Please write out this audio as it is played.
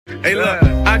Hey look,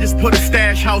 I just put a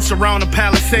stash house around the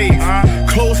Palisades.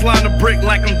 Clothesline the brick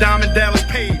like I'm Diamond Dallas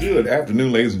Page. Good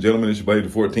afternoon, ladies and gentlemen. It's your buddy, the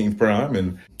 14th Prime,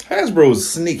 and Hasbro is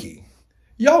sneaky.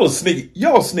 Y'all are sneaky.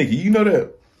 Y'all sneaky. You know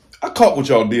that? I caught what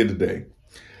y'all did today.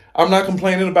 I'm not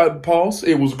complaining about the Pulse.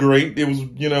 It was great. It was,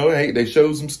 you know, hey, they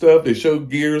showed some stuff. They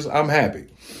showed gears. I'm happy.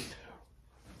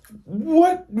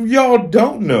 What y'all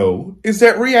don't know is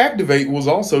that Reactivate was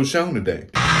also shown today.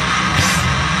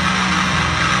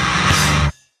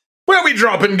 Where we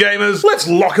dropping, gamers? Let's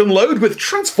lock and load with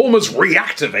Transformers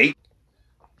Reactivate.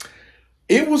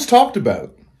 It was talked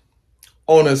about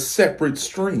on a separate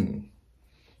stream.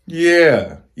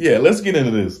 Yeah, let's get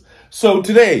into this. So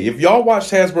today, if y'all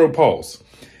watched Hasbro Pulse,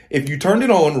 if you turned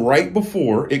it on right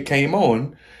before it came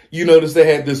on, you noticed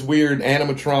they had this weird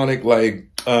animatronic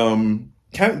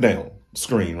countdown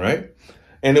screen, right?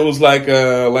 And it was like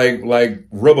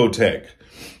Robotech,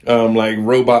 like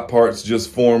robot parts just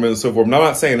forming and so forth. Now, I'm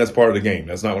not saying that's part of the game.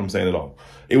 That's not what I'm saying at all.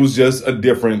 It was just a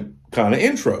different kind of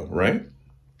intro, right?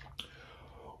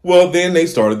 Well, then they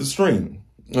started the stream.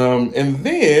 And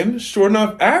then, sure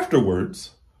enough, afterwards,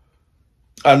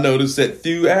 I noticed that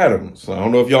Thew Adams, I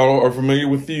don't know if y'all are familiar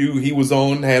with Thew. He was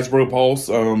on Hasbro Pulse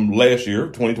last year,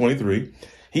 2023.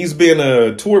 He's been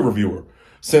a toy reviewer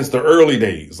since the early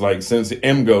days, like since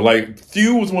MGO. Like,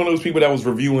 Thew was one of those people that was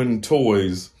reviewing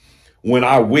toys when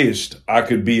I wished I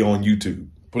could be on YouTube.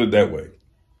 Put it that way.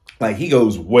 Like, he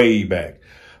goes way back.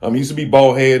 He used to be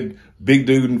bald head, big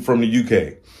dude from the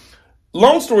UK.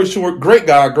 Long story short, great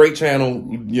guy, great channel,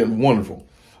 yeah, wonderful.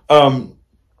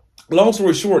 Long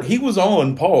story short, he was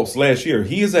on Pulse last year.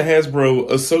 He is a Hasbro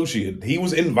associate. He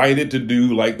was invited to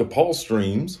do like the Pulse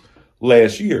streams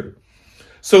last year.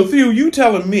 So Thew, you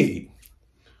telling me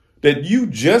that you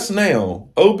just now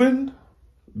opened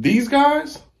these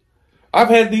guys? I've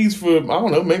had these for, I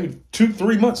don't know, maybe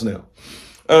 2-3 months now.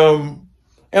 And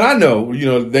I know, you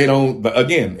know, they don't,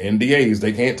 again, NDAs,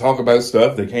 they can't talk about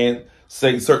stuff. They can't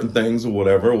say certain things or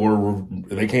whatever, or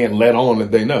they can't let on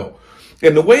that they know.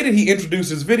 And the way that he introduced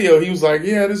his video, he was like,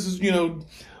 yeah, this is, you know,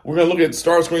 we're going to look at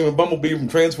Starscream and Bumblebee from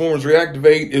Transformers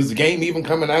Reactivate. Is the game even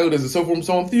coming out? Is it so forth and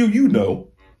so on? Thew, you know.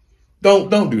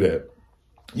 Don't do that.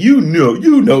 You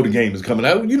know the game is coming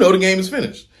out. You know the game is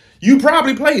finished. You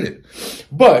probably played it.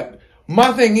 But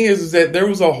my thing is that there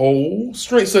was a whole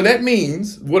string. So that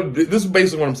means, this is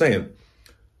basically what I'm saying.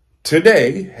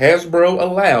 Today, Hasbro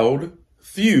allowed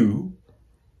Thew,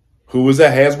 who is a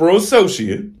Hasbro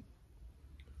associate,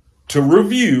 to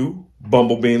review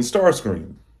Bumblebee and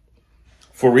Starscream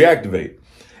for Reactivate.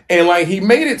 And like, he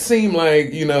made it seem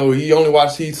like, you know, he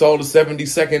saw the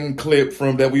 70-second clip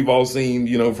from that we've all seen,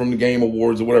 you know, from the Game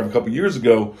Awards or whatever a couple years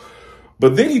ago.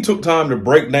 But then he took time to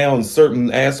break down certain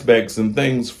aspects and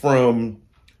things from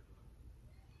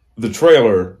the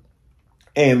trailer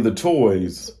and the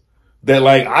toys that,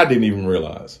 like, I didn't even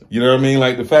realize. You know what I mean?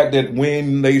 Like, the fact that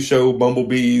when they show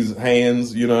Bumblebee's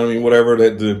hands, you know what I mean, whatever,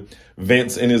 that the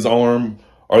vents in his arm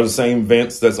are the same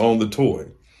vents that's on the toy.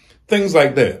 Things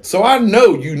like that. So I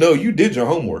know you did your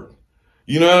homework.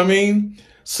 You know what I mean?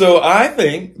 So I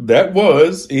think that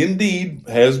was indeed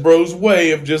Hasbro's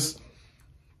way of just,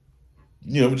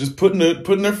 you know, just putting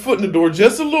their foot in the door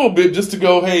just a little bit, just to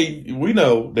go, hey, we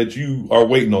know that you are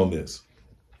waiting on this.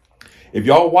 If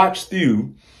y'all watch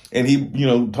Thew, and he, you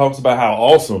know, talks about how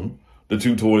awesome the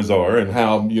two toys are and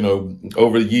how, you know,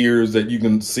 over the years that you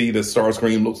can see that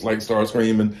Starscream looks like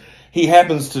Starscream. And he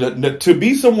happens to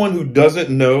be someone who doesn't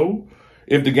know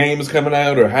if the game is coming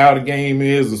out or how the game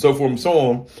is and so forth and so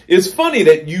on. It's funny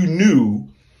that you knew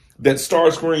that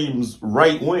Starscream's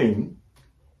right wing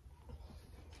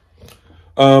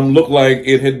looked like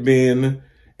it had been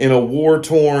in a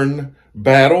war-torn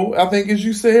battle, I think, as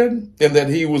you said, and that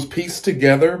he was pieced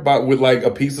together with like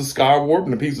a piece of Skywarp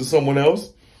and a piece of someone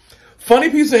else. Funny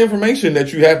piece of information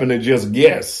that you happen to just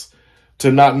guess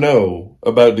to not know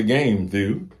about the game,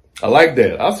 dude. I like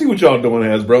that. I see what y'all doing,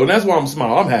 Hasbro, and that's why I'm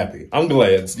smiling. I'm happy. I'm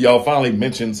glad y'all finally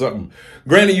mentioned something.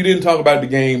 Granted, you didn't talk about the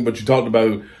game, but you talked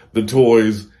about the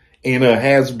toys in a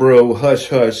Hasbro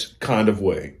hush-hush kind of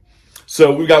way.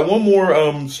 So we got one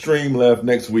more stream left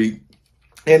next week.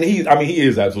 And he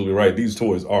is absolutely right. These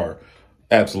toys are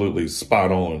absolutely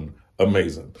spot on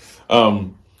amazing.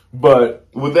 But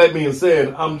with that being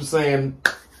said, I'm just saying,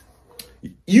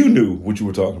 you knew what you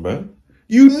were talking about.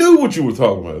 You knew what you were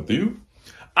talking about, Thew.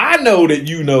 I know that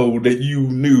you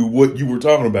knew what you were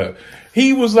talking about.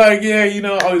 He was like, yeah, you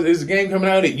know, is the game coming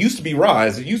out? It used to be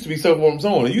Rise. It used to be so forth and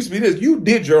so on. It used to be this. You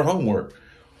did your homework.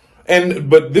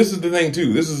 But this is the thing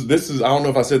too. This is, I don't know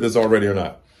if I said this already or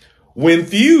not. When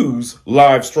Thew's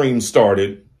live stream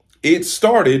started, it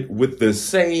started with the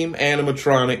same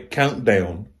animatronic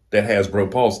countdown that Hasbro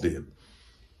Pulse did.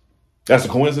 That's a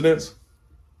coincidence?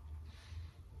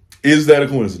 Is that a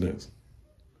coincidence?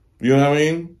 You know what I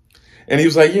mean? And he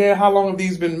was like, yeah, how long have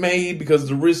these been made? Because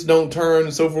the wrists don't turn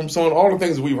and so forth and so on. All the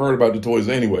things that we've heard about the toys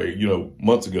anyway, you know,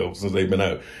 months ago since they've been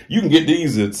out. You can get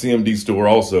these at CMD store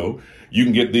also. You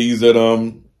can get these at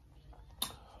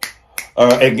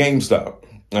GameStop.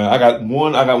 I got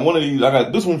one of these. I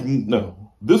got this one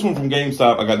from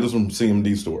GameStop. I got this one from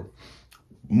CMD store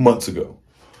months ago.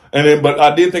 And then, but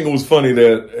I did think it was funny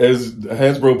that as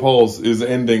Hasbro Pulse is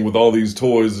ending with all these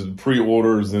toys and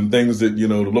pre-orders and things that, you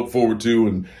know, to look forward to.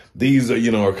 And these are,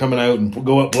 you know, are coming out and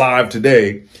go up live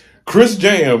today. Chris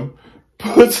Jam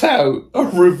puts out a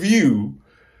review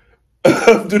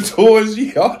of the toys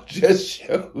y'all just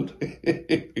showed.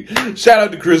 Shout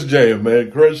out to Chris Jam,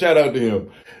 man. Shout out to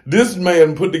him. This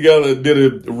man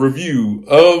did a review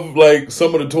of like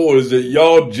some of the toys that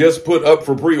y'all just put up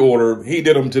for pre-order. He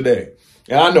did them today.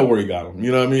 And I know where he got them.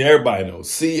 You know what I mean? Everybody knows.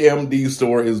 CMD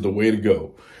store is the way to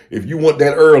go. If you want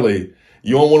that early,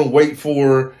 you don't want to wait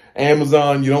for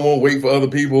Amazon. You don't want to wait for other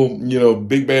people, you know,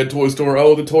 Big Bad Toy Store.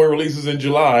 Oh, the toy releases in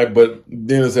July, but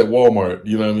then it's at Walmart.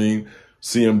 You know what I mean?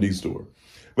 CMD store.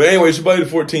 But anyway, it's your buddy, the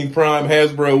 14th Prime,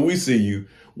 Hasbro. We see you.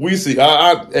 We see.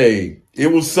 Hey,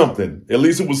 it was something. At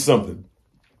least it was something.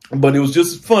 But it was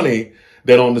just funny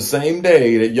that on the same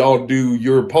day that y'all do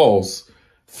your Pulse,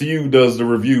 Few does the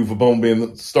review for Bone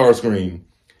Bin Starscream,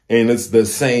 and it's the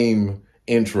same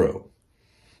intro.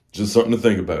 Just something to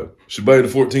think about. It's your buddy, the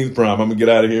 14th Prime. I'm going to get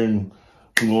out of here and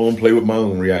go on and play with my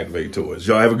own Reactivate toys.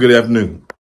 Y'all have a good afternoon.